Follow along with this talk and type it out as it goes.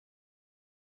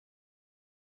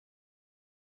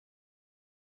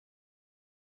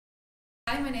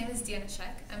Hi, my name is Deanna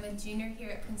Scheck. I'm a junior here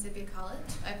at Principia College.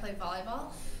 I play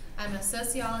volleyball. I'm a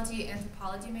sociology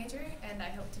anthropology major, and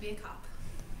I hope to be a cop.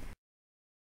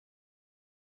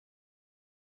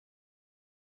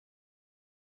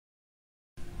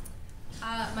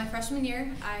 My freshman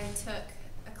year, I took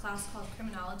a class called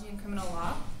Criminology and Criminal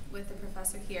Law with the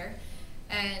professor here,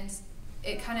 and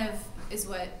it kind of is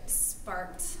what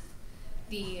sparked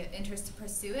the interest to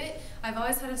pursue it. I've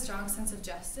always had a strong sense of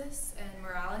justice and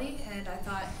morality, and I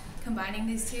thought combining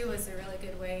these two was a really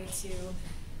good way to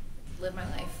live my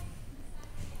life.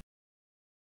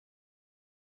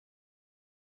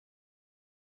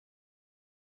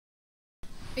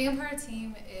 Being a part of a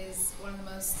team is one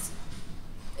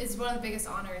of the biggest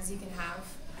honors you can have.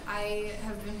 I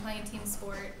have been playing team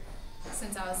sport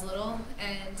since I was little,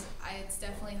 and it's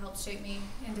definitely helped shape me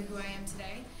into who I am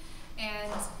today.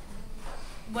 And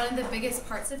one of the biggest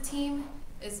parts of team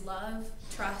is love,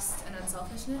 trust, and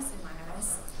unselfishness in my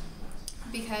eyes.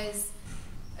 Because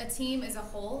a team is a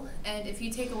whole, and if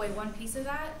you take away one piece of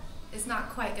that, it's not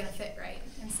quite going to fit right.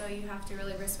 And so you have to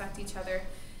really respect each other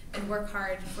and work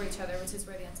hard for each other, which is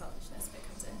where the unselfishness bit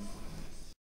comes in.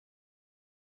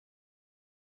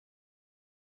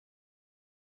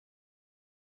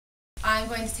 I'm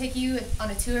going to take you on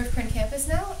a tour of Print Campus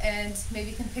now, and maybe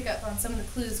you can pick up on some of the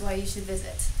clues why you should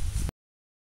visit.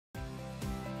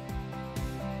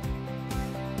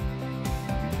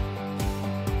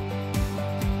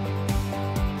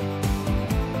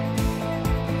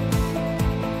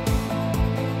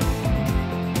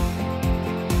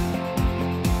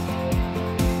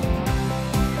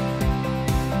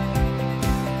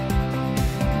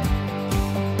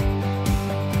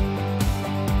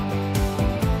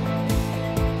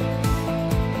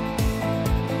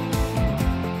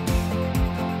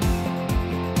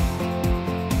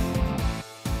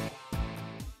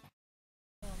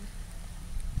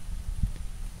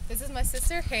 This is my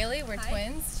sister, Haley. We're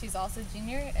twins. She's also a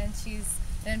junior, and she's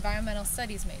an environmental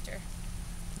studies major.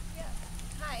 Yeah.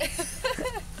 Hi.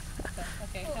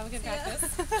 Okay, have a good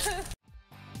practice.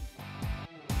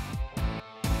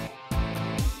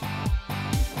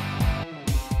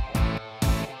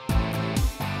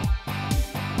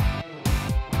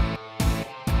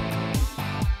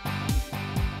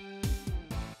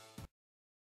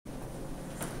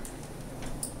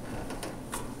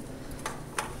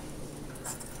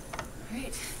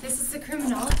 This is the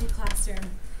criminology classroom.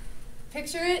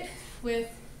 Picture it with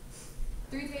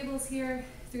 3 tables here,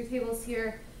 3 tables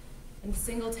here, and a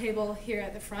single table here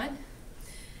at the front.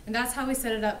 And that's how we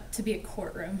set it up to be a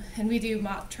courtroom. And we do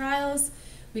mock trials,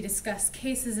 we discuss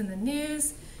cases in the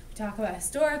news, we talk about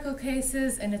historical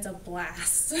cases, and it's a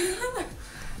blast.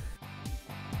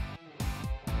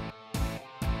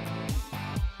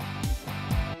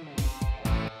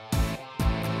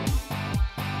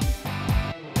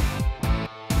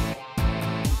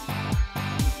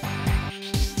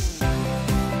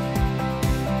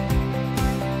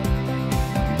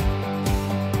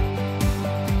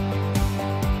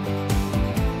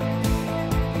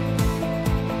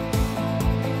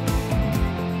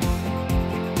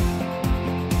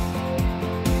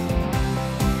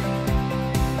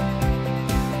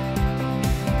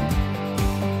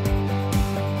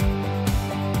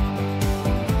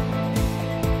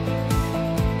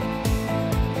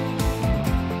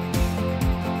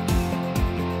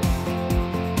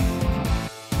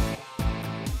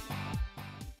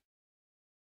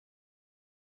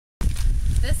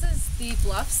 This is the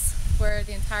bluffs where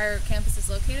the entire campus is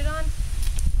located on.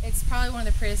 It's probably one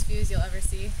of the prettiest views you'll ever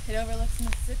see. It overlooks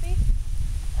Mississippi,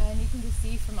 and you can just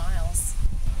see for miles.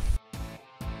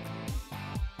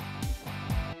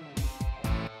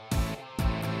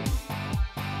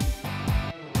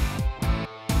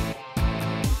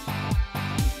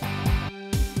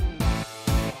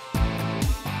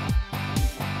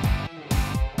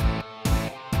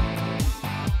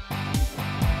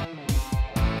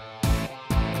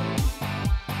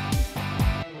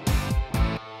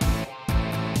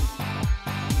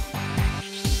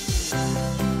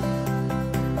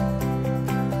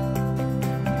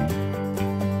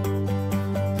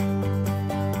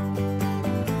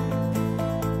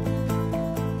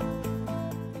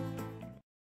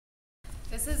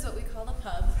 This is what we call the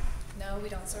pub. No, we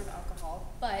don't serve alcohol,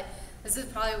 but this is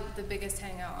probably the biggest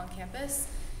hangout on campus.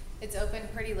 It's open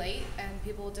pretty late, and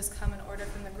people will just come and order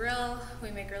from the grill.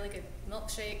 We make really good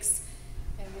milkshakes,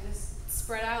 and we just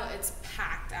spread out. It's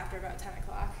packed after about 10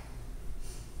 o'clock.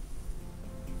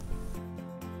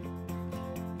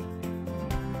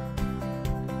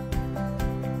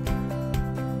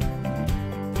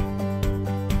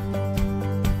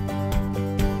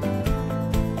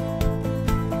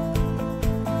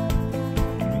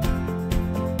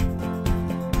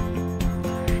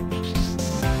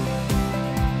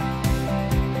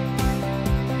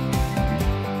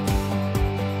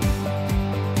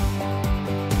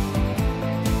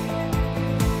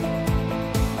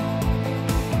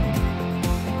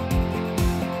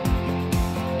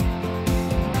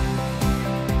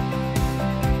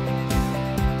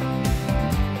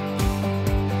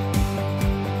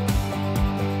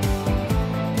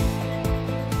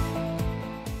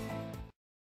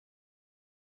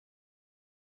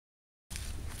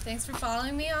 Thanks for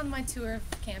following me on my tour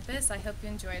of campus. I hope you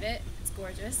enjoyed it. It's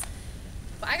gorgeous.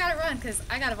 But I gotta run because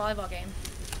I got a volleyball game.